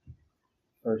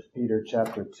1 Peter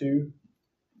chapter 2,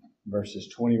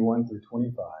 verses 21 through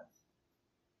 25.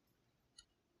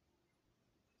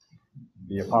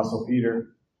 The Apostle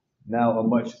Peter, now a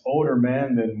much older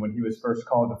man than when he was first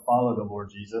called to follow the Lord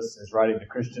Jesus, is writing to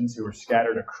Christians who were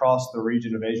scattered across the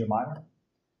region of Asia Minor.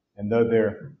 And though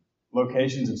their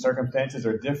locations and circumstances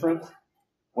are different,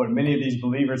 what many of these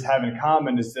believers have in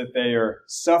common is that they are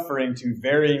suffering to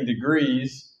varying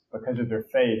degrees because of their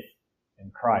faith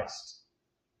in Christ.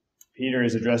 Peter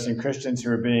is addressing Christians who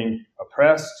are being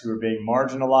oppressed, who are being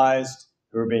marginalized,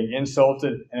 who are being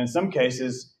insulted, and in some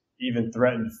cases, even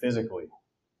threatened physically.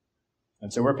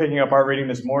 And so we're picking up our reading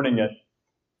this morning at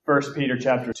 1 Peter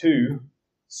chapter 2,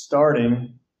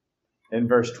 starting in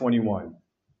verse 21.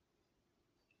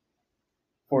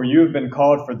 For you have been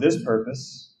called for this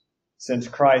purpose, since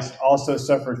Christ also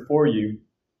suffered for you,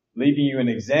 leaving you an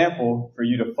example for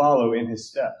you to follow in his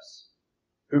steps,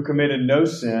 who committed no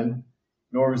sin,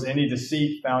 nor was any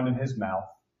deceit found in his mouth.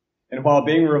 And while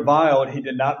being reviled, he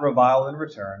did not revile in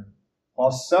return.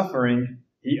 While suffering,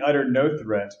 he uttered no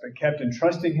threats, but kept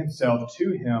entrusting himself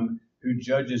to him who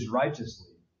judges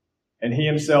righteously. And he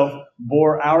himself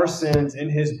bore our sins in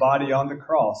his body on the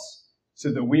cross,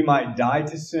 so that we might die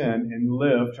to sin and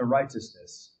live to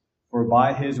righteousness. For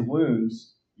by his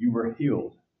wounds you were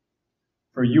healed.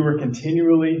 For you were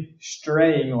continually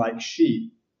straying like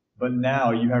sheep, but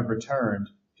now you have returned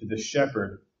to the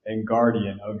shepherd and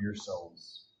guardian of your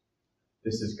souls.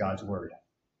 This is God's word.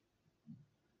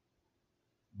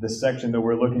 This section that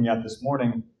we're looking at this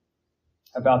morning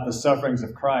about the sufferings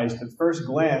of Christ, at first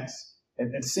glance,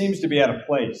 it seems to be out of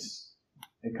place.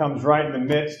 It comes right in the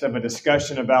midst of a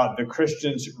discussion about the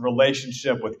Christian's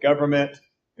relationship with government,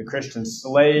 the Christian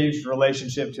slave's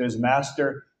relationship to his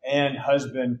master, and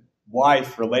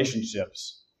husband-wife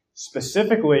relationships.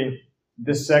 Specifically,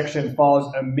 this section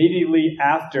falls immediately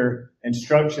after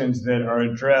instructions that are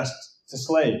addressed to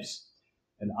slaves.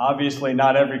 And obviously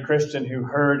not every Christian who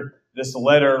heard this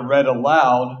letter read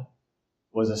aloud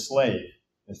was a slave.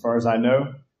 As far as I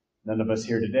know, none of us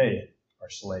here today are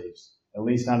slaves, at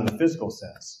least not in the physical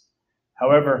sense.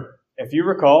 However, if you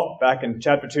recall, back in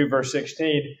chapter 2, verse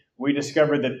 16, we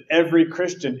discovered that every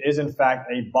Christian is in fact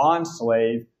a bond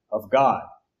slave of God.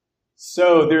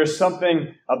 So there's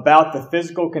something about the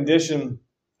physical condition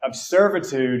of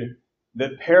servitude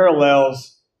that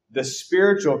parallels the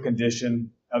spiritual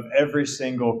condition of every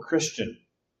single Christian,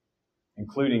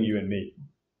 including you and me.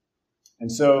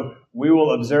 And so we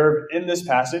will observe in this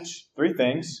passage three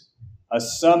things: a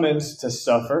summons to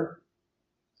suffer,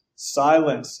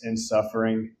 silence in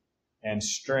suffering, and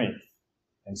strength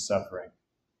in suffering.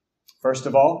 First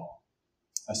of all,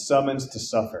 a summons to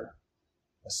suffer.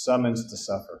 A summons to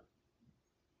suffer.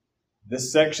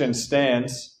 This section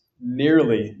stands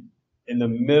nearly in the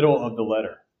middle of the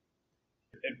letter.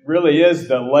 It really is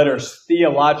the letter's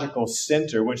theological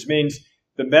center, which means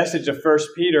the message of 1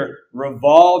 Peter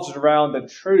revolves around the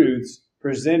truths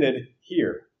presented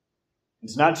here.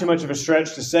 It's not too much of a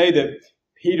stretch to say that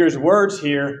Peter's words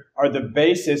here are the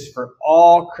basis for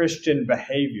all Christian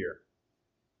behavior.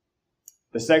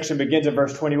 The section begins in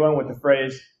verse 21 with the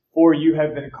phrase, "For you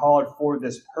have been called for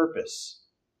this purpose."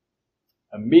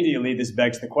 Immediately, this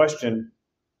begs the question,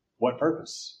 what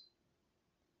purpose?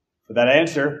 For that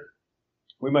answer,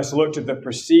 we must look to the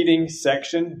preceding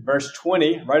section. Verse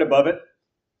 20, right above it,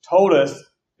 told us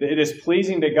that it is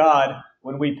pleasing to God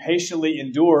when we patiently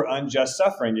endure unjust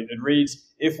suffering. It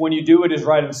reads, "If when you do what is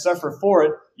right and suffer for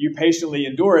it, you patiently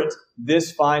endure it,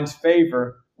 this finds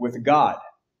favor with God."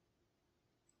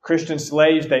 Christian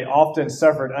slaves, they often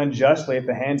suffered unjustly at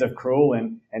the hands of cruel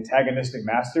and antagonistic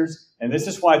masters. And this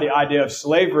is why the idea of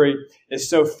slavery is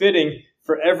so fitting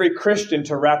for every Christian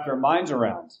to wrap their minds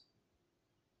around.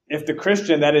 If the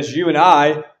Christian, that is you and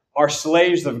I, are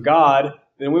slaves of God,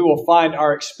 then we will find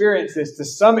our experiences to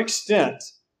some extent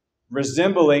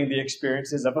resembling the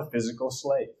experiences of a physical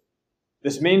slave.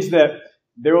 This means that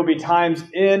there will be times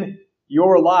in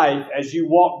your life as you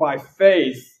walk by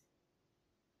faith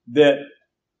that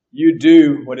you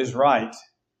do what is right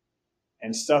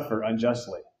and suffer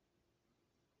unjustly.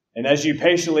 And as you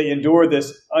patiently endure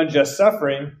this unjust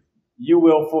suffering, you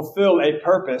will fulfill a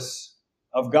purpose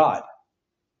of God.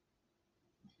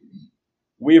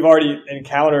 We've already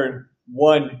encountered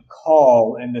one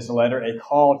call in this letter, a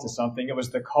call to something. It was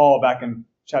the call back in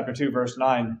chapter 2, verse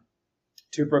 9,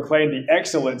 to proclaim the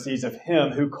excellencies of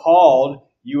him who called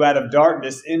you out of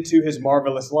darkness into his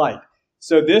marvelous light.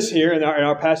 So this here in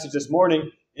our passage this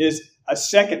morning is a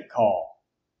second call,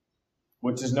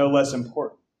 which is no less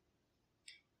important.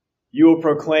 You will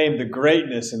proclaim the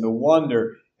greatness and the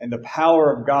wonder and the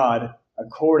power of God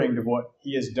according to what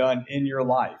he has done in your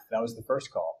life. That was the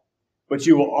first call. but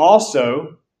you will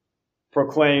also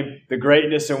proclaim the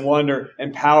greatness and wonder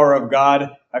and power of God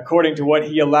according to what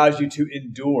He allows you to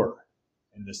endure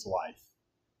in this life.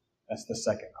 That's the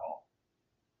second call.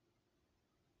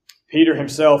 Peter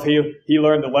himself, he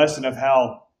learned the lesson of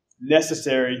how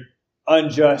necessary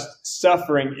unjust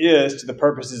suffering is to the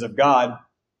purposes of God.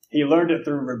 He learned it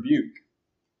through rebuke.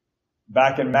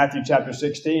 Back in Matthew chapter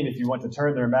 16, if you want to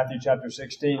turn there, Matthew chapter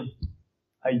 16,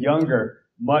 a younger,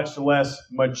 much less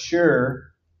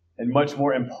mature, and much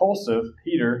more impulsive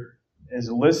Peter is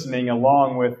listening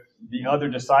along with the other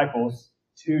disciples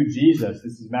to Jesus.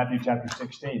 This is Matthew chapter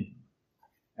 16.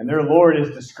 And their Lord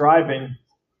is describing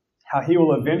how He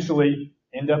will eventually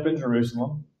end up in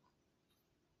Jerusalem.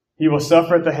 He will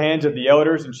suffer at the hands of the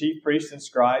elders and chief priests and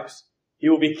scribes. He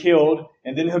will be killed,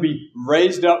 and then He'll be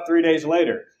raised up 3 days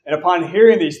later. And upon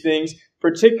hearing these things,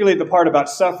 particularly the part about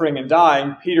suffering and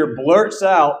dying, Peter blurts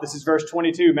out, this is verse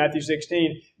 22, Matthew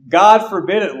 16, "God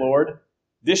forbid it, Lord.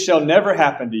 This shall never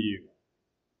happen to you."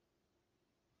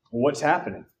 Well, what's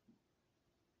happening?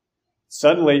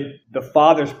 Suddenly, the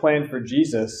Father's plan for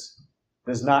Jesus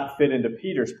does not fit into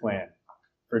Peter's plan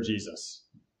for Jesus.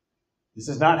 This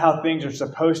is not how things are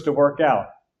supposed to work out.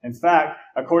 In fact,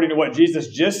 according to what Jesus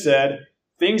just said,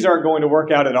 things aren't going to work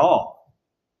out at all.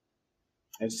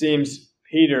 It seems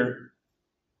Peter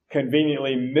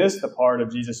conveniently missed the part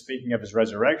of Jesus speaking of His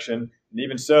resurrection, and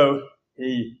even so,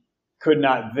 he could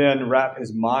not then wrap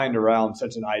his mind around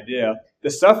such an idea. The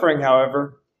suffering,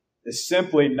 however, is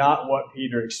simply not what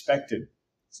Peter expected.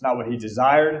 It's not what he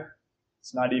desired.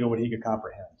 It's not even what he could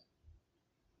comprehend.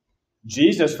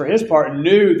 Jesus, for His part,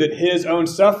 knew that His own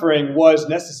suffering was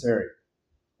necessary.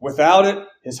 Without it,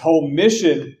 His whole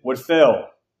mission would fail.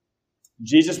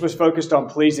 Jesus was focused on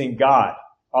pleasing God,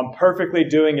 on perfectly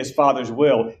doing His Father's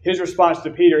will. His response to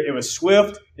Peter, it was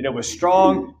swift and it was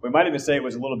strong. We might even say it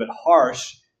was a little bit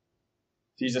harsh.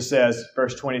 Jesus says,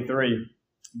 verse 23,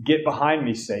 "Get behind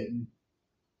me, Satan.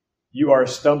 You are a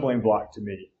stumbling block to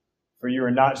me, for you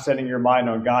are not setting your mind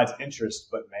on God's interest,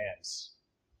 but man's."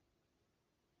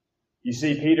 You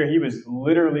see, Peter, he was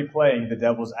literally playing the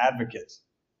devil's advocate,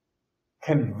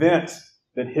 convinced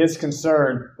that his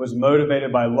concern was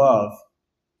motivated by love.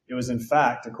 It was, in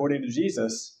fact, according to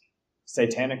Jesus,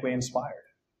 satanically inspired.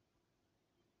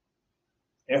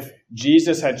 If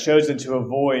Jesus had chosen to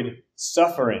avoid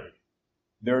suffering,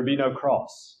 there would be no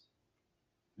cross.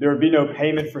 There would be no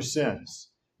payment for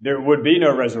sins. There would be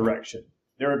no resurrection.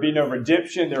 There would be no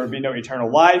redemption. There would be no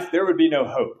eternal life. There would be no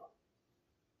hope.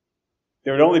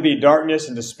 There would only be darkness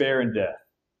and despair and death,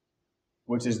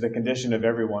 which is the condition of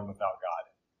everyone without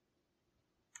God.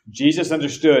 Jesus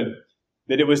understood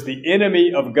that it was the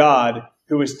enemy of God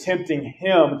who was tempting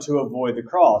Him to avoid the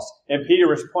cross. And Peter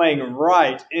was playing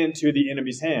right into the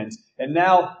enemy's hands. And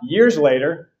now, years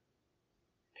later,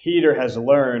 Peter has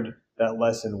learned that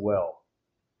lesson well.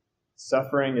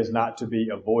 Suffering is not to be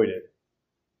avoided,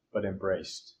 but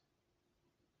embraced.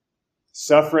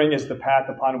 Suffering is the path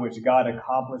upon which God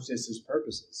accomplishes His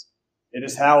purposes. It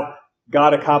is how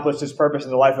God accomplished His purpose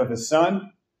in the life of His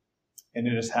Son, and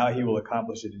it is how He will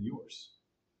accomplish it in yours.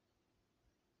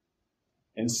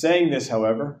 In saying this,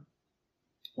 however,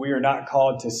 we are not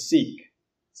called to seek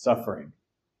suffering.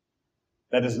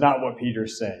 That is not what Peter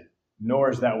is saying, nor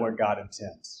is that what God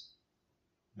intends.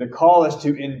 The call is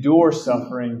to endure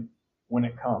suffering when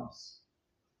it comes.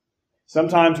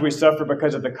 Sometimes we suffer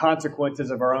because of the consequences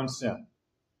of our own sin.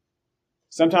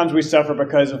 Sometimes we suffer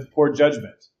because of poor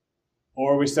judgment,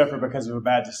 or we suffer because of a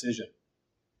bad decision.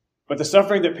 But the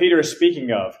suffering that Peter is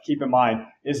speaking of, keep in mind,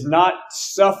 is not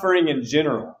suffering in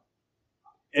general.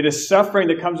 It is suffering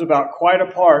that comes about quite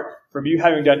apart from you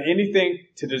having done anything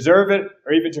to deserve it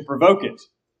or even to provoke it.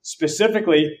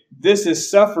 Specifically, this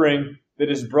is suffering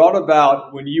that is brought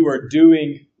about when you are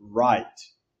doing right.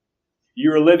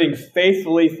 You are living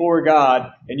faithfully for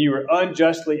God, and you are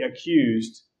unjustly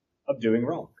accused of doing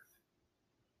wrong.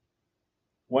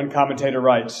 One commentator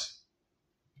writes,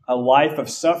 "A life of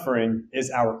suffering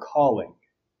is our calling,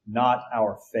 not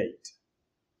our fate."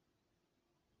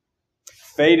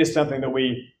 Fate is something that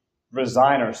we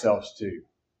resign ourselves to.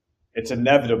 It's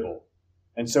inevitable.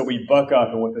 And so we buck up,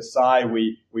 and with a sigh,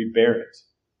 we bear it.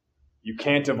 You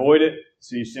can't avoid it,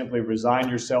 so you simply resign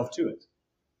yourself to it.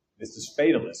 This is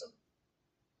fatalism.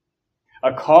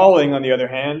 A calling, on the other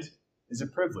hand, is a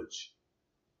privilege.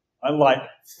 Unlike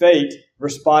fate,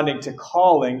 responding to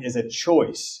calling is a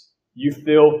choice. You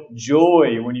feel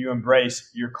joy when you embrace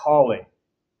your calling.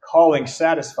 Calling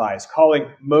satisfies.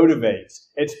 Calling motivates.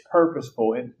 It's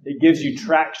purposeful. It gives you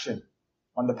traction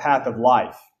on the path of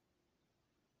life.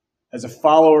 As a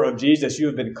follower of Jesus, you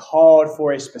have been called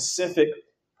for a specific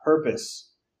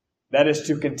purpose. That is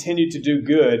to continue to do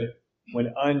good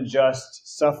when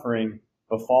unjust suffering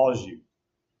befalls you.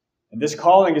 And this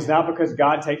calling is not because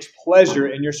God takes pleasure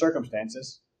in your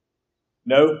circumstances.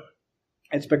 No,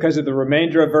 it's because of the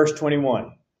remainder of verse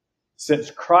 21.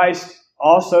 Since Christ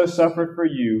also suffered for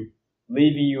you,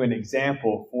 leaving you an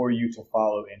example for you to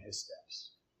follow in his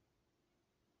steps.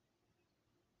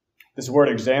 This word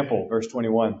example, verse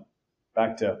 21,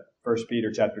 back to 1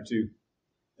 Peter chapter 2.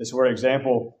 This word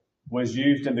example was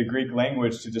used in the Greek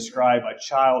language to describe a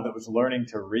child that was learning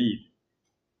to read.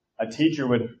 A teacher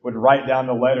would write down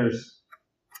the letters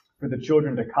for the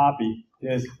children to copy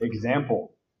his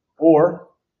example. Or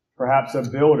perhaps a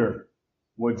builder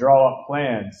would draw up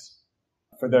plans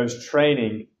for those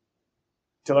training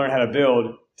to learn how to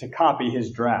build to copy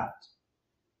his draft.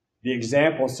 The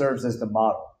example serves as the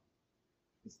model.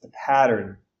 It's the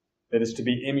pattern that is to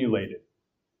be emulated.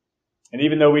 And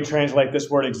even though we translate this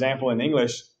word example in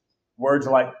English, words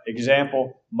like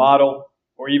example, model,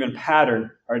 or even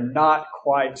pattern are not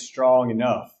quite strong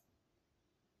enough.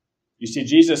 You see,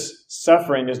 Jesus'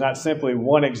 suffering is not simply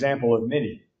one example of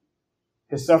many.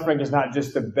 His suffering is not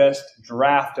just the best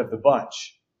draft of the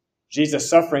bunch. Jesus'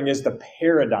 suffering is the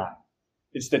paradigm.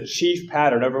 It's the chief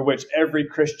pattern over which every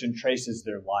Christian traces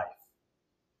their life.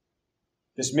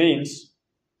 This means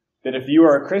that if you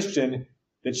are a Christian,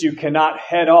 that you cannot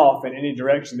head off in any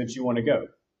direction that you want to go.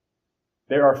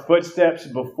 There are footsteps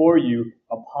before you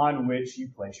upon which you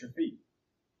place your feet.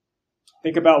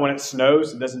 Think about when it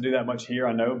snows. It doesn't do that much here,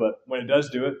 I know, but when it does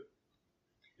do it,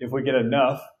 if we get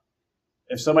enough,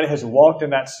 if somebody has walked in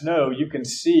that snow, you can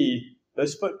see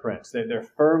those footprints. They're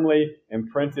firmly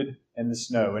imprinted in the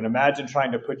snow. And imagine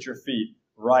trying to put your feet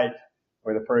right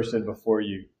where the person before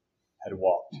you had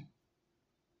walked.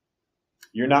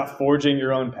 You're not forging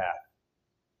your own path.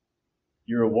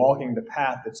 You're walking the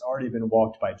path that's already been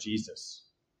walked by Jesus.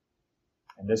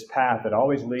 And this path that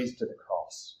always leads to the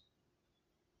cross.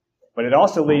 But it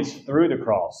also leads through the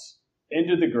cross,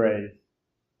 into the grave,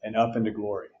 and up into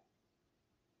glory.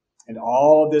 And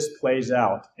all of this plays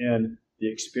out in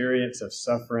the experience of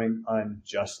suffering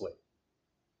unjustly.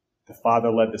 The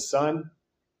Father led the Son,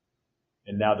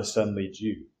 and now the Son leads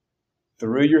you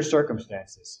through your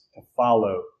circumstances to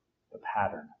follow the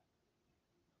pattern.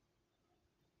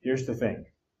 Here's the thing.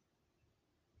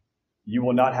 You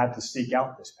will not have to seek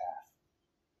out this path.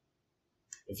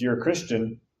 If you're a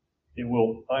Christian, it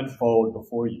will unfold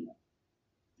before you.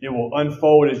 It will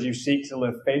unfold as you seek to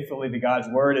live faithfully to God's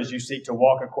Word, as you seek to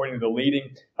walk according to the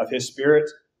leading of His Spirit.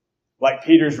 Like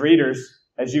Peter's readers,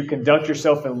 as you conduct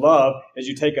yourself in love, as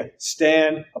you take a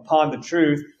stand upon the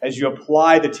truth, as you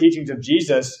apply the teachings of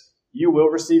Jesus, you will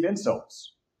receive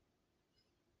insults.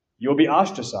 You'll be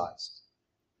ostracized.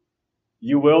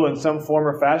 You will, in some form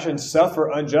or fashion, suffer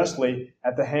unjustly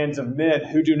at the hands of men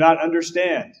who do not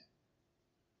understand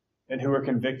and who are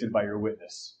convicted by your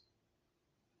witness.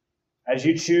 As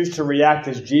you choose to react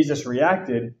as Jesus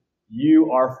reacted,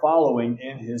 you are following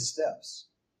in His steps.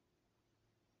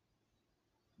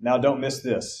 Now, don't miss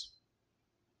this.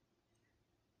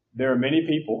 There are many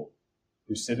people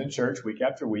who sit in church week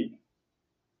after week,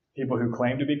 people who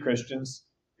claim to be Christians,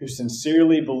 who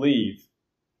sincerely believe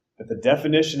that the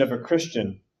definition of a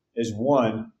Christian is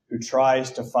one who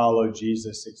tries to follow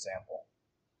Jesus' example.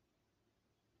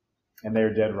 And they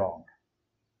are dead wrong.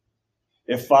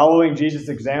 If following Jesus'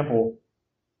 example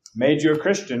made you a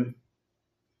Christian,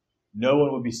 no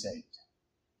one would be saved.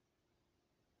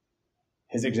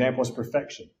 His example is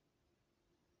perfection.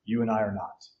 You and I are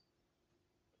not.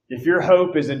 If your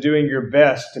hope is in doing your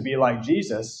best to be like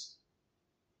Jesus,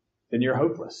 then you're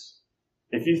hopeless.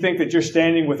 If you think that your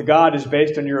standing with God is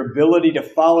based on your ability to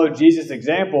follow Jesus'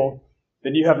 example,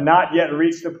 then you have not yet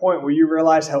reached the point where you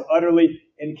realize how utterly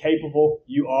incapable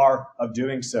you are of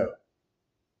doing so.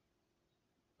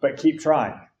 But keep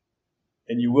trying,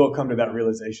 and you will come to that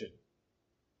realization.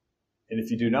 And if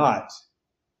you do not,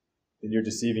 then you're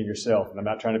deceiving yourself. And I'm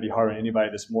not trying to be hard on anybody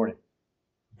this morning.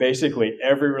 Basically,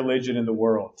 every religion in the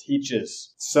world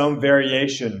teaches some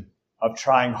variation of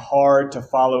trying hard to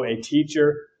follow a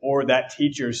teacher or that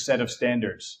teacher's set of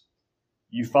standards.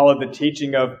 You follow the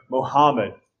teaching of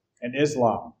Muhammad and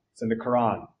Islam. It's in the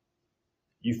Quran.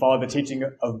 You follow the teaching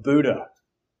of Buddha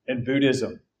and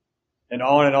Buddhism. And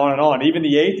on and on and on. Even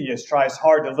the atheist tries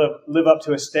hard to live up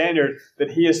to a standard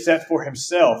that he has set for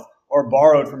himself or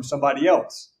borrowed from somebody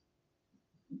else.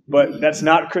 But that's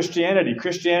not Christianity.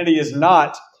 Christianity is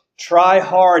not try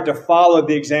hard to follow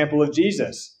the example of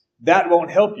Jesus. That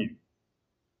won't help you.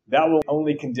 That will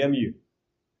only condemn you.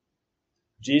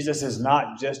 Jesus is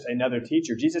not just another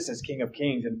teacher. Jesus is King of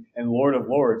Kings and Lord of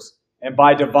Lords. And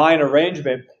by divine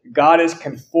arrangement, God is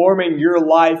conforming your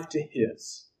life to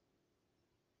His.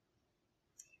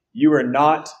 You are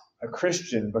not a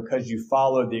Christian because you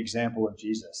followed the example of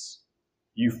Jesus.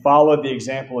 You followed the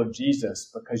example of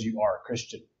Jesus because you are a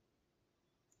Christian.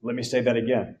 Let me say that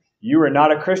again. You are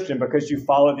not a Christian because you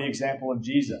followed the example of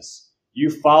Jesus. You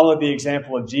followed the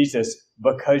example of Jesus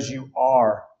because you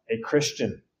are a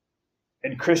Christian.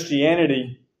 In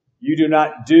Christianity, you do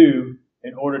not do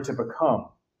in order to become.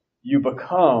 You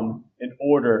become in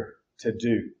order to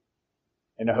do.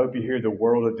 And I hope you hear the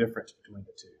world of difference between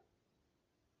the two.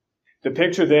 The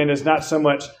picture then is not so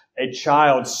much a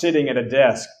child sitting at a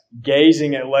desk,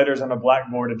 gazing at letters on a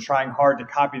blackboard and trying hard to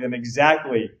copy them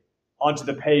exactly onto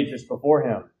the page that's before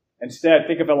him. Instead,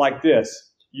 think of it like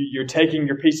this. You're taking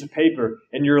your piece of paper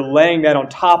and you're laying that on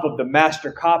top of the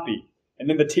master copy. And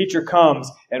then the teacher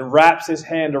comes and wraps his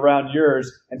hand around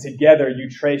yours, and together you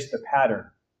trace the pattern.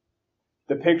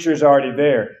 The picture's already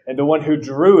there, and the one who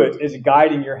drew it is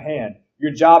guiding your hand.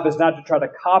 Your job is not to try to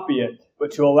copy it, but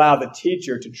to allow the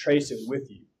teacher to trace it with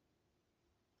you.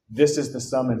 This is the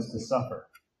summons to suffer.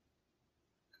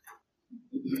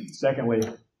 Secondly,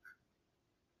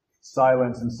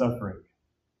 silence and suffering.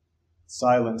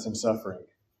 Silence and suffering.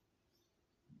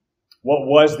 What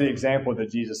was the example that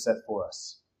Jesus set for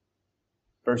us?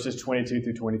 Verses 22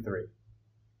 through 23.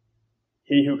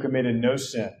 He who committed no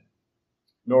sin,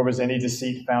 nor was any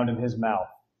deceit found in his mouth.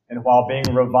 And while being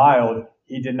reviled,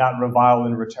 he did not revile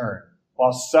in return.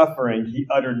 While suffering, he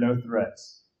uttered no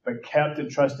threats, but kept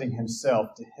entrusting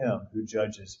himself to him who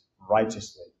judges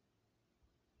righteously.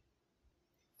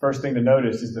 First thing to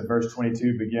notice is that verse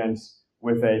 22 begins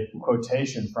with a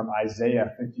quotation from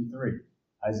Isaiah 53.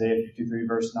 Isaiah 53,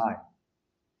 verse 9.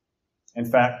 In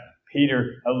fact,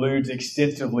 Peter alludes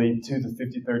extensively to the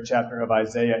 53rd chapter of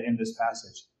Isaiah in this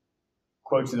passage.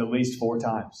 Quotes it at least 4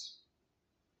 times.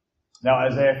 Now,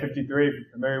 Isaiah 53, if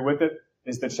you're familiar with it,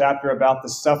 is the chapter about the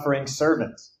suffering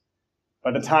servant.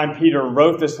 By the time Peter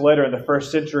wrote this letter in the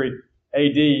 1st century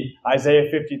AD, Isaiah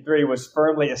 53 was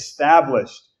firmly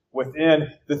established within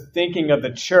the thinking of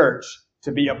the church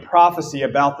to be a prophecy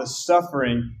about the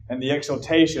suffering and the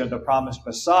exaltation of the promised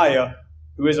Messiah,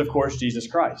 who is, of course, Jesus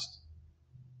Christ.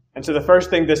 And so the first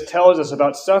thing this tells us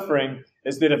about suffering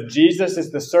is that if Jesus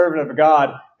is the servant of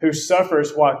God who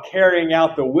suffers while carrying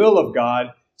out the will of God,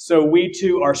 so we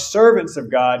too are servants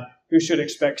of God who should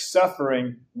expect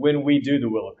suffering when we do the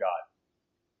will of God.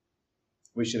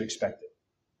 We should expect it.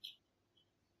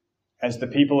 As the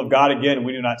people of God, again,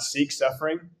 we do not seek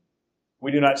suffering.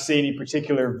 We do not see any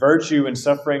particular virtue in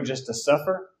suffering just to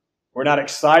suffer. We're not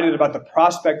excited about the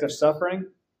prospect of suffering.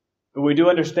 But we do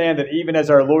understand that even as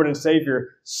our Lord and Savior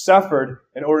suffered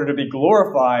in order to be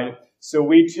glorified, so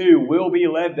we too will be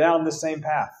led down the same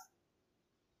path.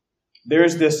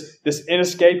 There's this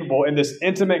inescapable and this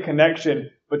intimate connection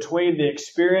between the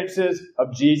experiences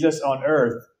of Jesus on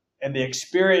earth and the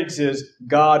experiences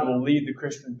God will lead the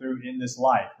Christian through in this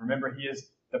life. Remember, He is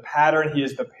the pattern, He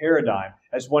is the paradigm.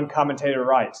 As one commentator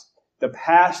writes, the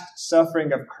past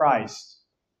suffering of Christ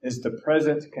is the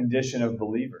present condition of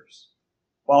believers,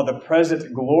 while the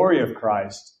present glory of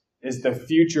Christ is the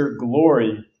future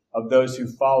glory of those who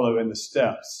follow in the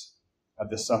steps of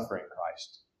the suffering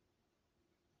Christ.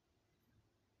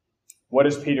 What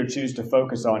does Peter choose to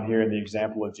focus on here in the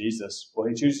example of Jesus? Well,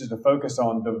 he chooses to focus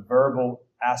on the verbal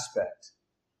aspect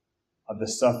of the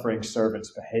suffering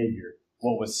servant's behavior,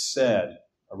 what was said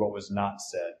or what was not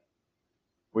said.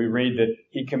 We read that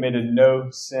he committed no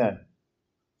sin,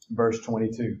 verse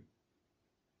 22.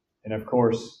 And of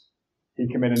course, he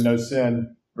committed no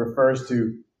sin refers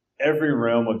to every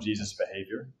realm of Jesus'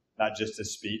 behavior, not just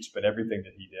his speech, but everything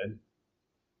that he did.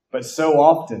 But so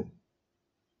often,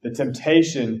 the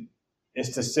temptation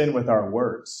is to sin with our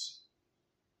words,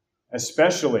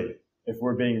 especially if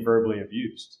we're being verbally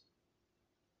abused.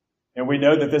 And we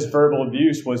know that this verbal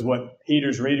abuse was what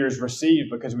Peter's readers received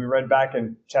because we read back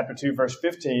in chapter 2, verse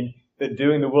 15, that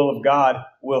doing the will of God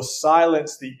will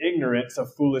silence the ignorance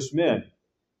of foolish men.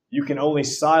 You can only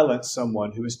silence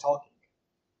someone who is talking.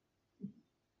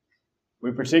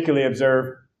 We particularly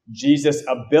observe Jesus'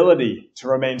 ability to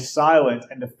remain silent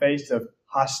in the face of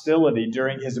hostility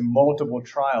during his multiple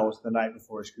trials the night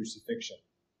before his crucifixion.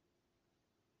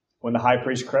 When the high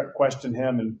priest questioned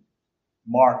him in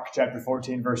Mark chapter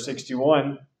 14, verse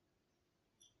 61,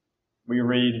 we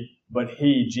read, "But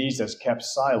he, Jesus, kept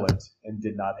silent and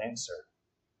did not answer."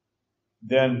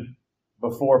 Then,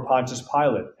 before Pontius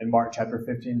Pilate, in Mark chapter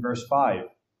 15, verse 5,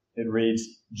 it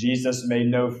reads, "Jesus made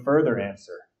no further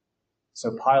answer,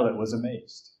 so Pilate was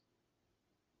amazed."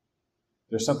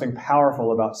 There's something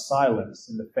powerful about silence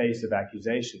in the face of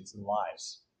accusations and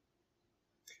lies.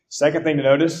 Second thing to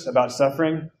notice about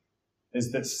suffering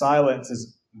is that silence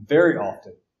is very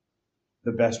often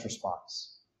the best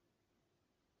response.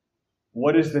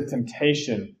 What is the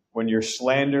temptation when you're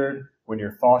slandered, when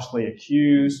you're falsely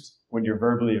accused, when you're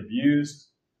verbally abused?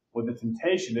 Well, the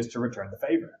temptation is to return the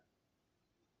favor.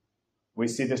 We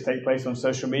see this take place on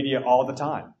social media all the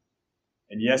time.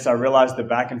 And yes, I realize the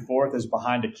back and forth is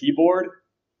behind a keyboard,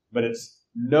 but it's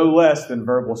no less than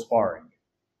verbal sparring.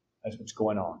 That's what's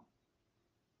going on.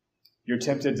 You're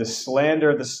tempted to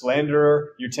slander the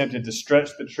slanderer. You're tempted to stretch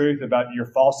the truth about your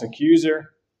false accuser.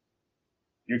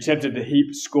 You're tempted to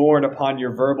heap scorn upon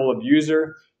your verbal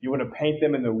abuser. You want to paint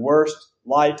them in the worst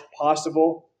light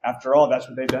possible. After all, that's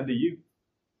what they've done to you.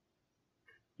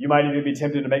 You might even be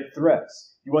tempted to make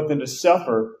threats. You want them to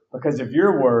suffer because of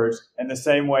your words in the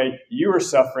same way you are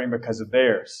suffering because of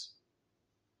theirs.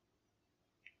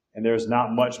 And there's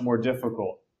not much more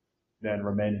difficult than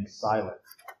remaining silent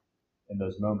in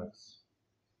those moments.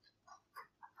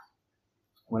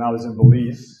 When I was in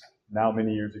Belize, now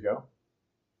many years ago,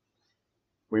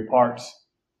 we parked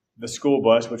the school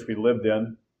bus, which we lived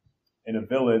in a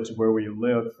village where we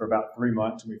lived for about 3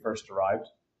 months when we first arrived.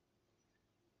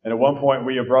 And at one point,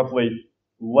 we abruptly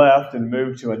left and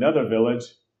moved to another village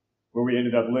where we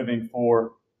ended up living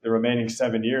for the remaining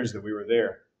 7 years that we were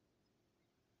there.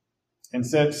 And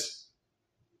since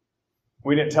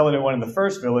we didn't tell anyone in the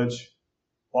first village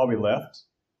while we left,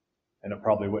 and it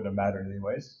probably wouldn't have mattered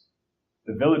anyways,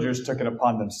 the villagers took it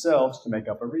upon themselves to make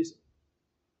up a reason.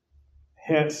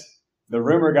 Hence, the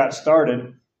rumor got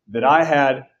started that I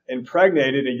had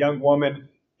impregnated a young woman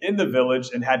in the village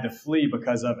and had to flee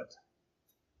because of it.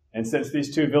 And since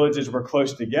these two villages were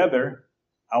close together,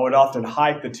 I would often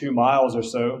hike the 2 miles or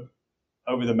so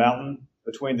over the mountain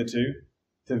between the two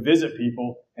to visit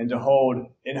people and to hold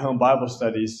in-home Bible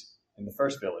studies in the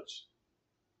first village.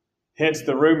 Hence,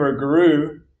 the rumor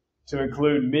grew to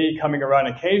include me coming around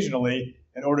occasionally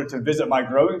in order to visit my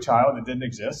growing child that didn't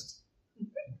exist.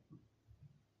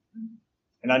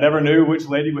 And I never knew which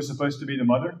lady was supposed to be the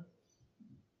mother,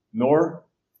 nor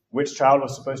which child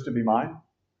was supposed to be mine.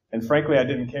 And frankly, I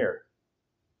didn't care.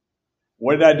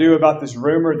 What did I do about this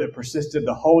rumor that persisted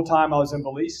the whole time I was in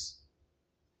Belize?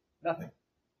 Nothing.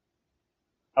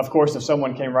 Of course, if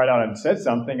someone came right out and said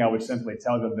something, I would simply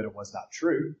tell them that it was not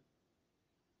true.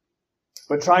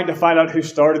 But trying to find out who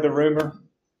started the rumor,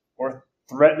 or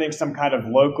threatening some kind of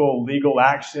local legal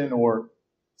action, or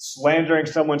slandering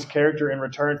someone's character in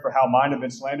return for how mine had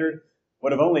been slandered,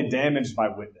 would have only damaged my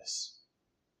witness.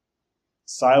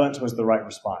 Silence was the right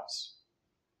response.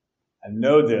 I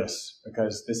know this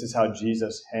because this is how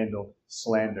Jesus handled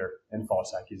slander and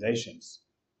false accusations.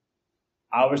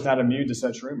 I was not immune to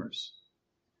such rumors.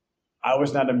 I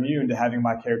was not immune to having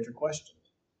my character questioned.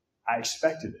 I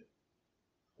expected it.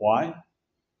 Why?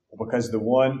 Well, because the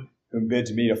one whom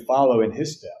bids me to follow in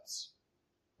his steps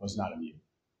was not immune.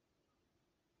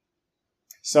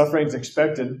 Suffering is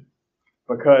expected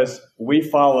because we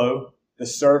follow the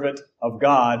servant of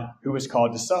God who is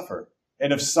called to suffer.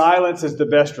 And if silence is the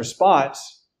best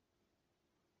response,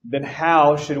 then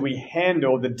how should we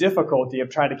handle the difficulty of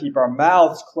trying to keep our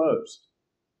mouths closed?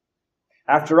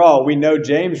 After all, we know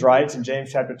James writes in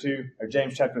James chapter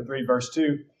 3, verse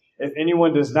 2, if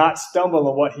anyone does not stumble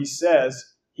in what he says,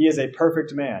 he is a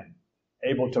perfect man,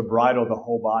 able to bridle the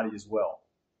whole body as well.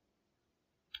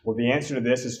 Well, the answer to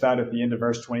this is found at the end of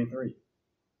verse 23.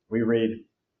 We read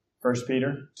 1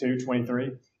 Peter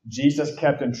 2:23, Jesus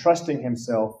kept entrusting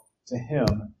himself to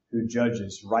him who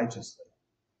judges righteously.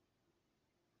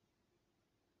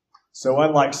 So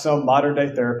unlike some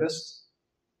modern-day therapists,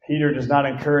 Peter does not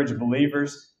encourage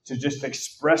believers to just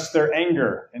express their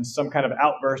anger in some kind of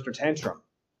outburst or tantrum.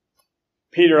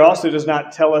 Peter also does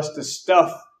not tell us to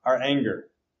stuff our anger.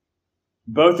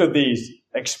 Both of these,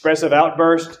 expressive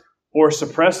outburst or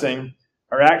suppressing,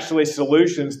 are actually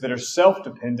solutions that are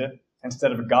self-dependent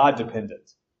instead of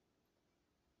God-dependent.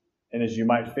 And as you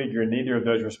might figure, neither of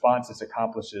those responses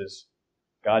accomplishes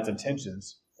God's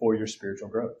intentions for your spiritual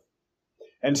growth.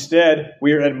 Instead,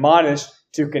 we are admonished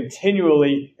to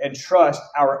continually entrust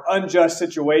our unjust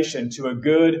situation to a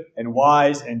good and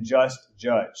wise and just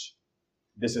judge.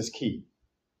 This is key.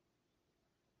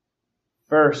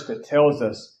 First, it tells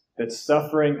us that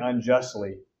suffering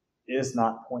unjustly is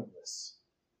not pointless.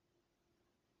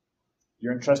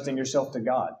 You're entrusting yourself to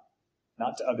God,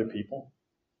 not to other people,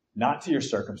 not to your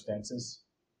circumstances,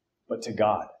 but to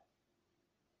God.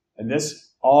 And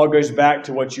this all goes back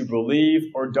to what you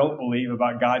believe or don't believe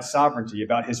about God's sovereignty,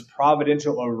 about his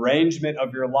providential arrangement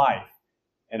of your life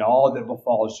and all that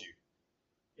befalls you.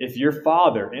 If your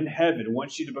Father in heaven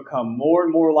wants you to become more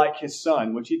and more like his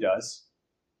Son, which he does,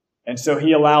 and so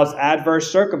he allows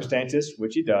adverse circumstances,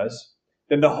 which he does,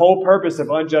 then the whole purpose of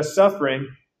unjust suffering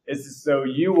is so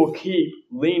you will keep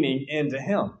leaning into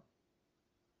him.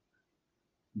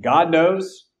 God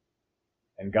knows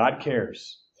and God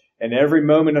cares. And every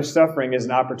moment of suffering is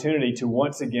an opportunity to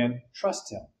once again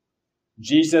trust Him.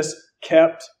 Jesus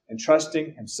kept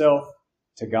entrusting Himself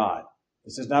to God.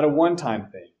 This is not a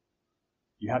one-time thing.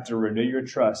 You have to renew your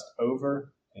trust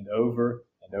over and over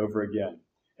and over again.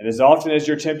 And as often as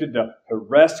you're tempted to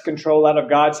wrest control out of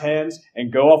God's hands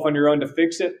and go off on your own to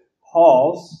fix it,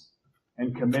 pause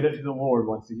and commit it to the Lord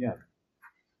once again.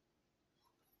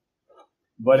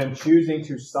 But in choosing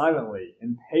to silently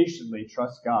and patiently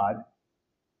trust God,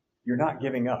 you're not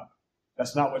giving up.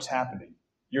 That's not what's happening.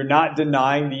 You're not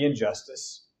denying the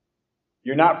injustice.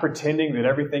 You're not pretending that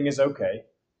everything is okay.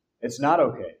 It's not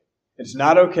okay. It's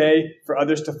not okay for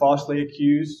others to falsely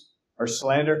accuse or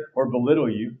slander or belittle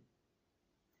you.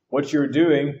 What you're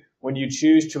doing when you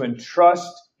choose to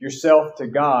entrust yourself to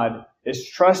God is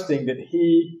trusting that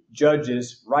He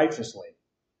judges righteously.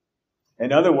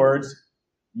 In other words,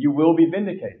 you will be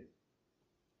vindicated.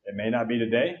 It may not be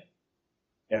today.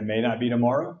 It may not be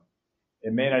tomorrow.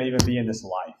 It may not even be in this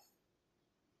life.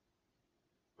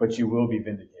 But you will be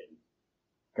vindicated.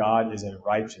 God is a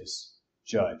righteous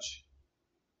judge.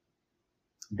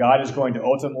 God is going to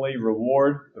ultimately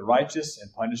reward the righteous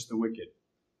and punish the wicked.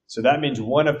 So that means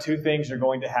one of two things are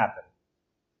going to happen.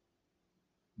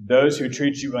 Those who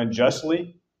treat you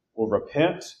unjustly will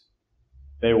repent.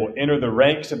 They will enter the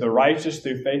ranks of the righteous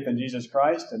through faith in Jesus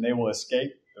Christ, and they will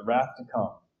escape the wrath to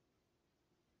come.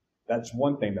 That's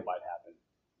one thing that might happen.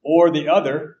 Or the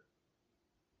other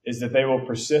is that they will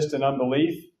persist in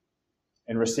unbelief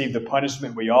and receive the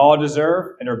punishment we all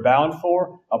deserve and are bound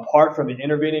for apart from the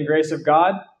intervening grace of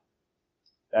God.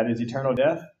 That is eternal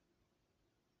death.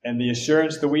 And the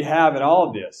assurance that we have in all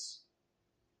of this,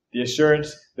 the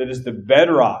assurance that is the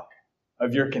bedrock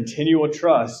of your continual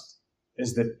trust,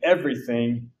 is that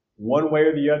everything, one way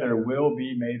or the other, will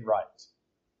be made right.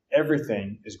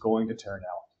 Everything is going to turn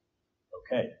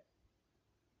out okay.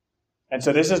 And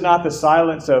so this is not the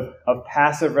silence of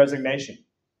passive resignation.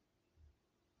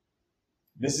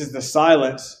 This is the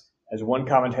silence, as one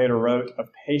commentator wrote, of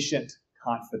patient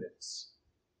confidence.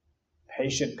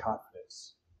 Patient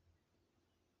confidence.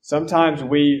 Sometimes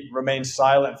we remain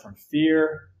silent from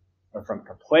fear or from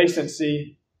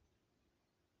complacency.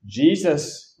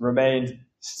 Jesus remained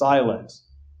silent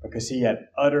because He had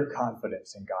utter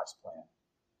confidence in God's plan.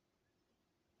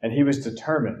 And He was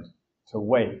determined to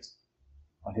wait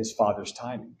on His Father's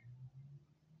timing.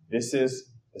 This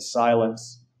is the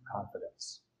silence of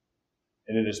confidence.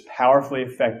 And it is powerfully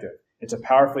effective. It's a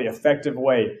powerfully effective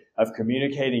way of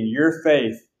communicating your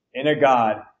faith in a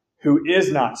God who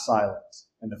is not silent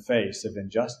in the face of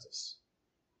injustice.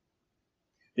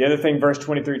 The other thing verse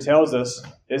 23 tells us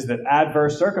is that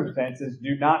adverse circumstances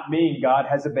do not mean God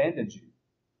has abandoned you.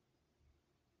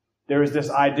 There is this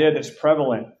idea that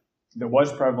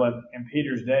was prevalent in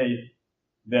Peter's day,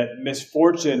 that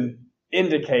misfortune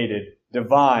indicated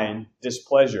divine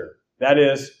displeasure. That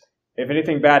is, if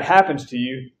anything bad happens to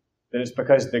you, then it's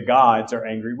because the gods are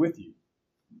angry with you.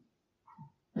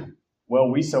 Well,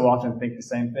 we so often think the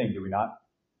same thing, do we not?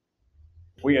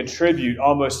 We attribute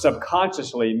almost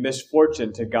subconsciously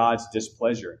misfortune to God's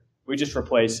displeasure. We just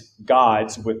replace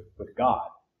gods with God.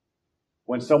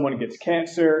 When someone gets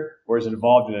cancer or is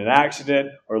involved in an accident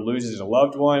or loses a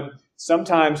loved one,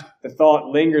 sometimes the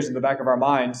thought lingers in the back of our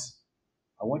minds,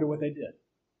 I wonder what they did.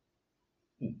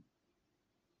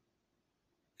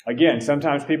 Again,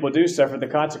 sometimes people do suffer the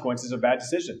consequences of bad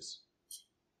decisions.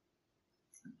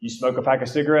 You smoke a pack of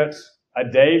cigarettes a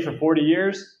day for 40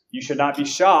 years, you should not be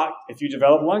shocked if you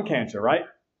develop lung cancer, right?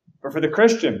 But for the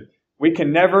Christian, we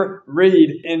can never read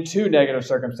into negative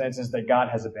circumstances that God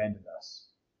has abandoned us.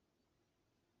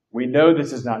 We know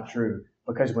this is not true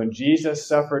because when Jesus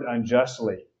suffered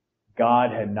unjustly,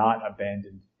 God had not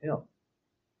abandoned Him.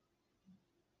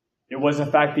 It was in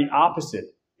fact the opposite.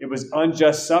 It was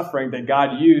unjust suffering that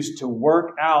God used to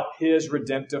work out His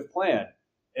redemptive plan.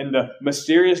 In the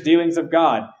mysterious dealings of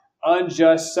God,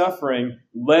 unjust suffering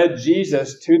led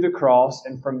Jesus to the cross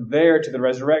and from there to the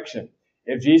resurrection.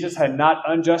 If Jesus had not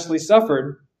unjustly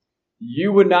suffered,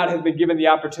 you would not have been given the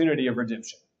opportunity of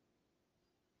redemption.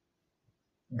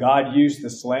 God used the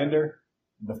slander,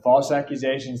 the false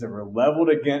accusations that were leveled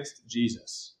against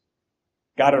Jesus.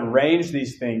 God arranged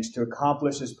these things to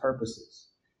accomplish His purposes.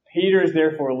 Peter is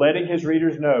therefore letting his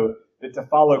readers know that to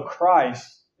follow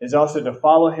Christ is also to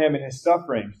follow Him in His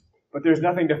sufferings. But there's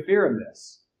nothing to fear in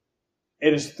this.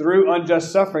 It is through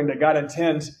unjust suffering that God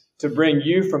intends to bring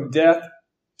you from death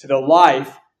to the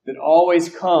life that always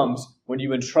comes when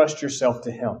you entrust yourself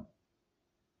to Him.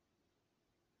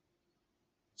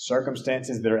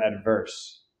 Circumstances that are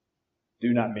adverse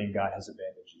do not mean God has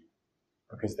abandoned you,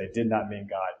 because they did not mean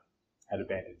God had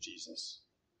abandoned Jesus.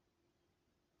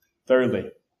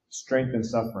 Thirdly, strength in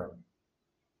suffering.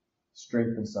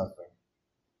 Strength in suffering.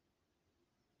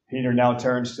 Peter now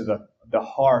turns to the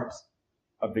heart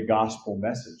of the gospel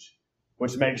message,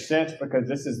 which makes sense because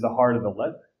this is the heart of the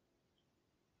letter.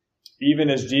 Even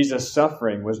as Jesus'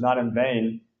 suffering was not in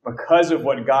vain because of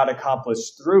what God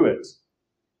accomplished through it,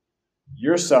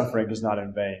 your suffering is not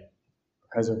in vain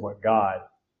because of what God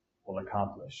will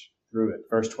accomplish through it.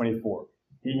 Verse 24,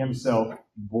 He Himself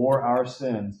bore our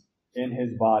sins in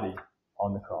His body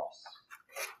on the cross.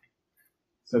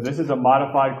 So this is a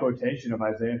modified quotation of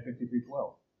Isaiah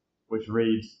 53:12, which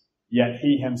reads, Yet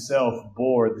He Himself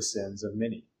bore the sins of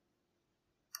many.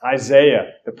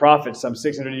 Isaiah, the prophet some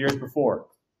 600 years before,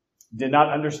 did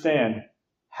not understand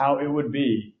how it would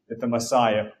be that the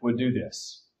Messiah would do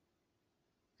this.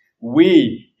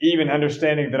 We, even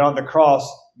understanding that on the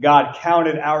cross God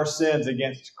counted our sins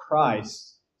against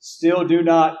Christ, still do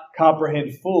not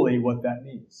comprehend fully what that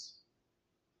means.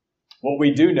 What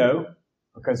we do know,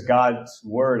 because God's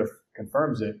Word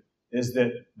confirms it, is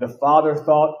that the Father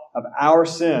thought of our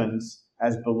sins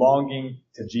as belonging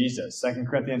to Jesus. 2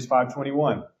 Corinthians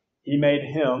 5:21. He made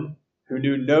Him who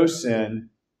knew no sin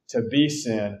to be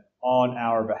sin on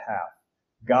our behalf.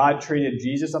 God treated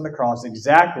Jesus on the cross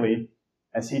exactly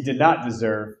as He did not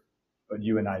deserve, but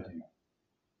you and I do.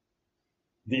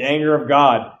 The anger of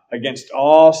God against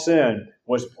all sin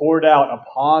was poured out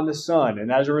upon the Son,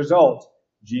 and as a result,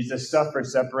 Jesus suffered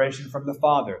separation from the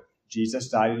Father. Jesus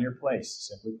died in your place,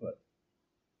 simply put.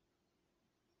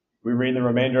 We read the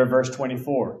remainder of verse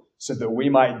 24, so that we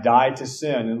might die to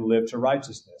sin and live to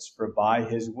righteousness, for by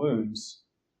His wounds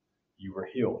you were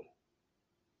healed.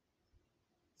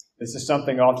 This is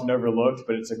something often overlooked,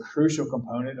 but it's a crucial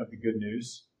component of the good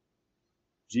news.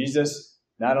 Jesus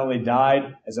not only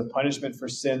died as a punishment for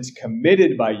sins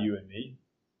committed by you and me,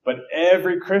 but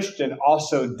every Christian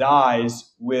also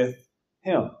dies with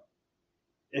Him.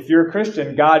 If you're a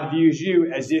Christian, God views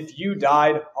you as if you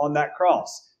died on that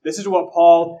cross. This is what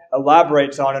Paul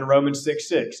elaborates on in Romans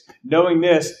 6:6. Knowing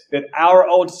this, that our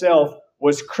old self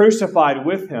was crucified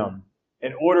with Him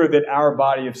in order that our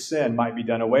body of sin might be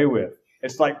done away with.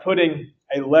 It's like putting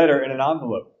a letter in an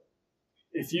envelope.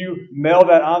 If you mail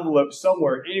that envelope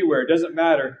somewhere, anywhere, it doesn't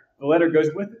matter, the letter goes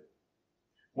with it.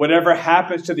 Whatever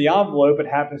happens to the envelope, it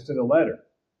happens to the letter.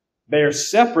 They are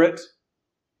separate,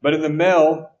 but in the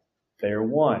mail, they are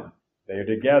one. They are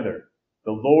together.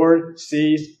 The Lord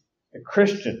sees the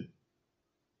Christian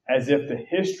as if the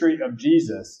history of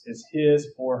Jesus is his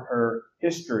or her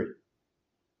history.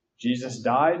 Jesus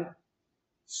died,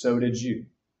 so did you.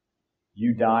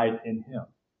 You died in Him.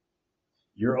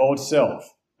 Your old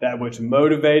self, that which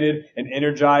motivated and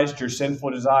energized your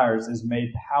sinful desires, is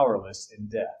made powerless in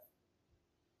death.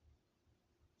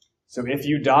 So if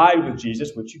you died with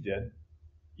Jesus, which you did,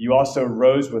 you also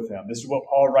rose with Him. This is what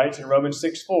Paul writes in Romans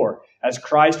 6:4. As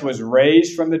Christ was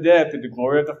raised from the dead through the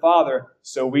glory of the Father,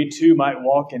 so we too might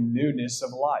walk in newness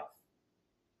of life.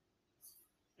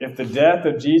 If the death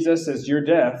of Jesus is your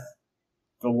death,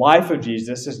 the life of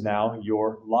Jesus is now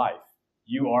your life.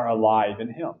 You are alive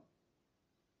in Him.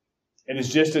 It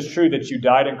is just as true that you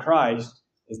died in Christ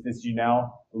as that you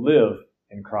now live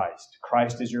in Christ.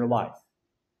 Christ is your life,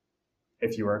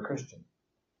 if you are a Christian.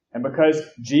 And because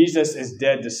Jesus is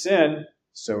dead to sin,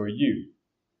 so are you.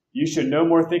 You should no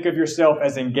more think of yourself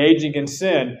as engaging in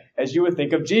sin as you would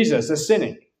think of Jesus as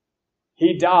sinning.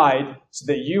 He died so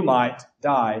that you might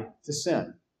die to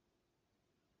sin.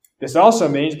 This also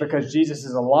means because Jesus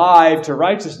is alive to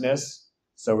righteousness,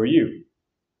 so are you.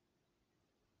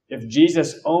 If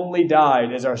Jesus only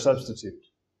died as our substitute,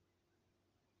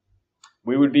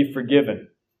 we would be forgiven,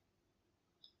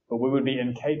 but we would be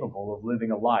incapable of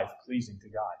living a life pleasing to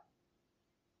God.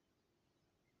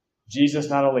 Jesus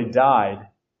not only died,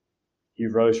 He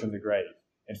rose from the grave.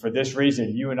 And for this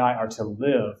reason, you and I are to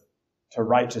live to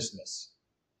righteousness.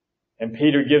 And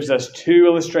Peter gives us two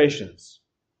illustrations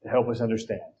to help us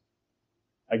understand.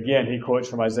 Again, he quotes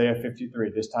from Isaiah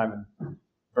 53, this time in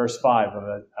verse 5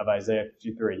 of Isaiah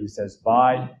 53. He says,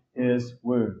 by His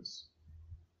wounds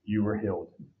you were healed.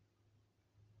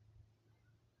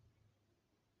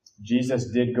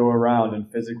 Jesus did go around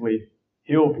and physically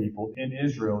heal people in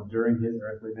Israel during His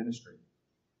earthly ministry.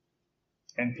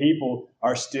 And people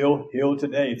are still healed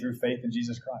today through faith in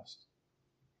Jesus Christ.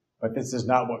 But this is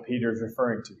not what Peter is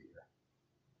referring to here.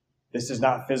 This is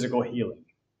not physical healing.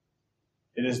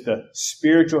 It is the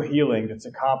spiritual healing that's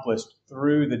accomplished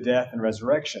through the death and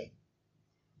resurrection.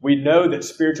 We know that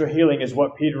spiritual healing is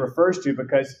what Peter refers to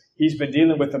because he's been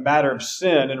dealing with the matter of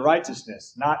sin and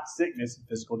righteousness, not sickness and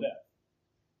physical death.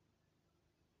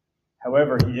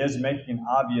 However, he is making an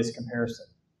obvious comparison.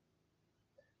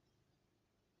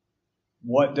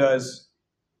 What does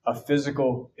a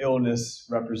physical illness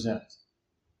represent?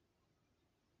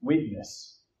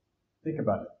 Weakness. Think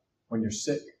about it. When you're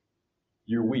sick,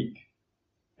 you're weak.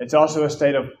 It's also a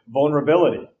state of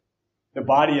vulnerability. The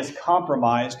body is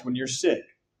compromised when you're sick.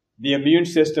 The immune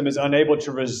system is unable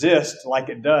to resist like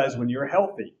it does when you're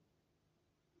healthy.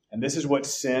 And this is what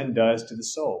sin does to the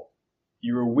soul.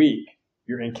 You are weak.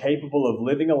 You're incapable of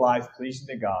living a life pleasing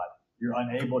to God. You're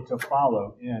unable to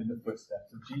follow in the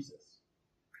footsteps of Jesus.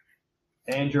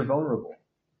 And you're vulnerable.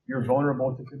 You're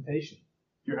vulnerable to temptation.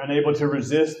 You're unable to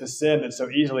resist the sin that so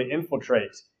easily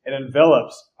infiltrates and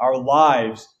envelops our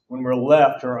lives when we're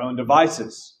left to our own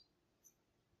devices.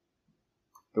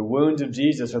 The wounds of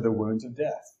Jesus are the wounds of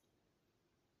death.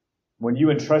 When you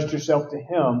entrust yourself to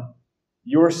Him,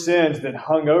 your sins that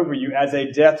hung over you as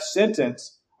a death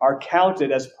sentence are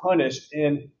counted as punished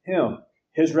in Him.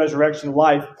 His resurrection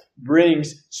life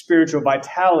brings spiritual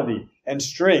vitality and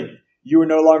strength. You are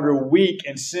no longer weak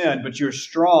in sin, but you're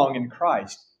strong in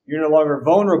Christ. You're no longer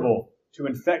vulnerable to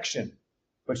infection,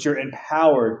 but you're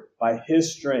empowered by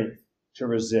His strength to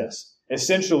resist.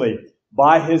 Essentially,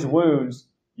 by His wounds,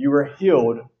 you are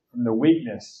healed from the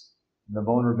weakness and the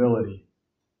vulnerability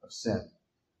of sin.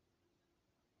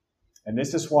 And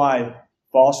this is why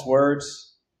false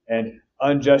words and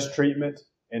unjust treatment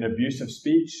and abusive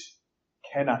speech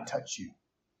cannot touch you.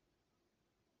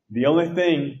 The only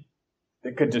thing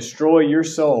that could destroy your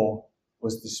soul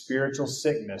was the spiritual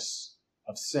sickness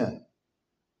of sin.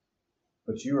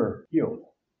 But you are healed.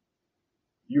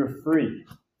 You are free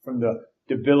from the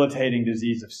debilitating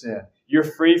disease of sin. You're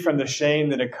free from the shame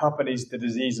that accompanies the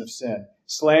disease of sin.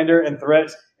 Slander and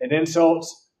threats and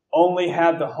insults only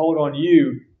have the hold on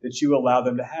you that you allow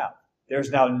them to have.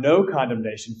 There's now no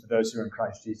condemnation for those who are in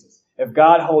Christ Jesus. If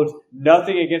God holds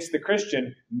nothing against the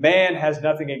Christian, man has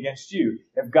nothing against you.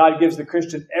 If God gives the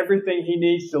Christian everything he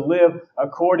needs to live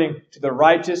according to the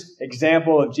righteous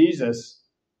example of Jesus,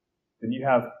 then you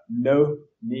have no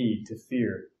need to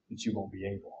fear that you won't be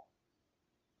able.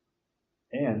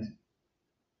 And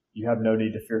you have no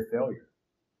need to fear failure.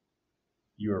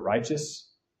 You are righteous,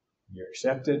 you're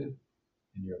accepted,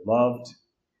 and you're loved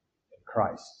in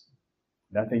Christ.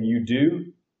 Nothing you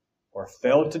do or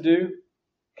fail to do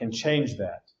can change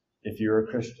that if you're a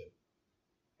Christian.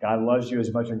 God loves you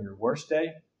as much on your worst day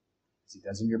as He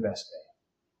does on your best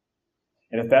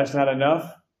day. And if that's not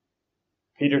enough,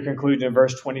 Peter concludes in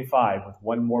verse 25 with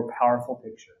one more powerful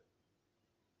picture.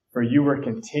 For you were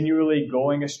continually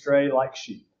going astray like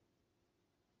sheep,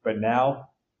 but now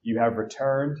you have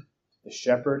returned to the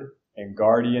shepherd and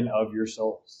guardian of your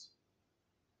souls.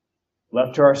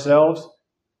 Left to ourselves,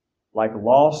 like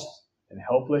lost and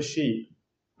helpless sheep,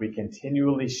 we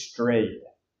continually strayed.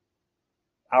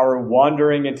 Our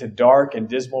wandering into dark and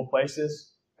dismal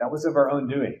places, that was of our own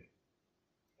doing.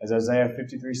 As Isaiah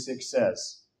 53:6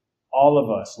 says, all of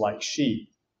us, like sheep,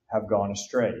 have gone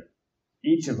astray.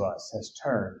 Each of us has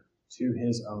turned to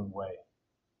his own way.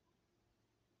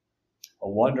 A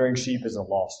wandering sheep is a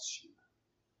lost sheep.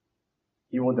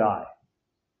 He will die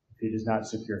if he does not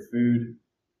secure food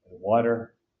and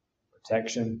water,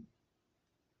 protection.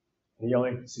 And he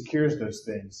only secures those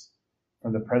things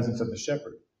from the presence of the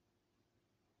shepherd.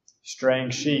 Straying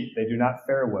sheep, they do not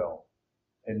fare well,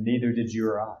 and neither did you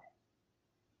or I.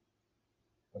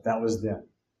 But that was then.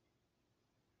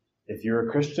 If you're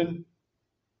a Christian,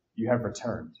 you have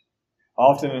returned.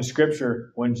 Often in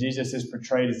Scripture, when Jesus is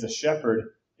portrayed as a shepherd,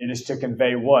 it is to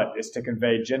convey what? It's to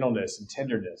convey gentleness and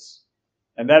tenderness.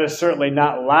 And that is certainly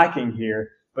not lacking here,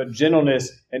 but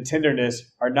gentleness and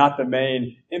tenderness are not the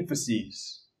main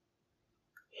emphases.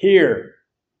 Here,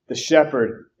 the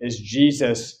shepherd is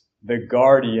Jesus, the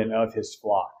guardian of his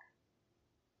flock.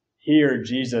 Here,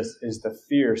 Jesus is the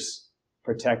fierce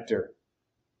protector.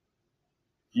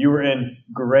 You were in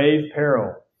grave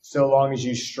peril so long as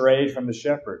you strayed from the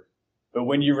shepherd. But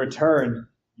when you returned,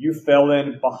 you fell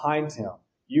in behind him.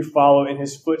 You follow in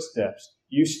his footsteps.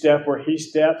 You step where he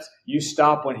steps. You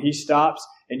stop when he stops.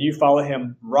 And you follow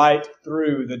him right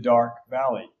through the dark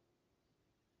valley.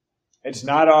 It's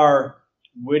not our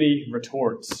witty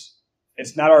retorts.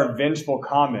 It's not our vengeful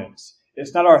comments.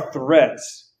 It's not our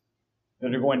threats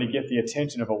that are going to get the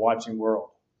attention of a watching world.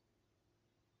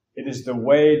 It is the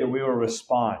way that we will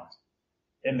respond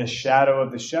in the shadow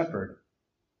of the shepherd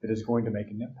that is going to make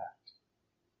an impact.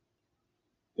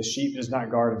 The sheep does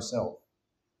not guard himself.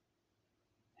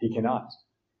 He cannot.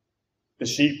 The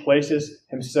sheep places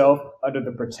himself under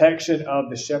the protection of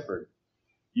the shepherd.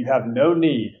 You have no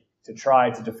need to try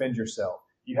to defend yourself.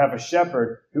 You have a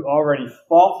shepherd who already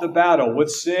fought the battle with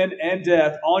sin and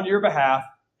death on your behalf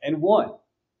and won.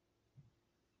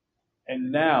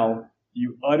 And now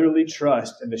you utterly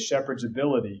trust in the shepherd's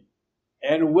ability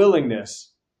and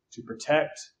willingness to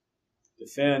protect,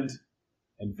 defend,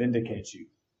 and vindicate you.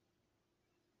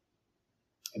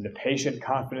 In the patient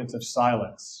confidence of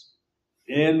silence,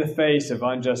 in the face of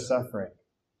unjust suffering,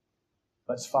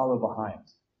 let's follow behind.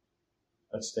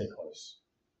 Let's stay close.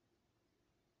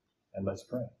 And let's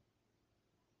pray.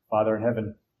 Father in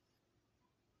heaven,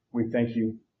 we thank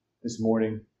you this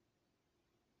morning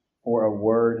for a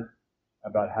word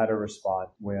about how to respond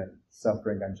when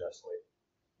suffering unjustly.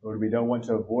 Lord, we don't want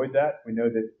to avoid that. We know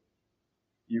that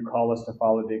you call us to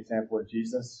follow the example of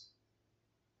Jesus,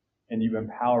 and you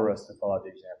empower us to follow the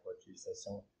example of Jesus.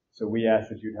 So we ask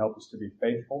that you'd help us to be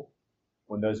faithful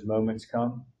when those moments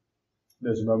come,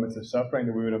 those moments of suffering,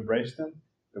 that we would embrace them,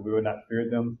 that we would not fear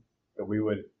them, that we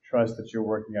would trust that you're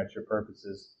working out your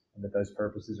purposes and that those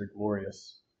purposes are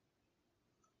glorious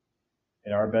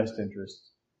in our best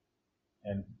interest.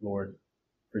 And Lord,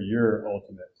 for your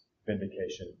ultimate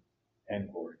vindication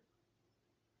and glory.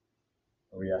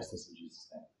 And we ask this in Jesus'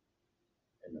 name.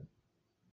 Amen.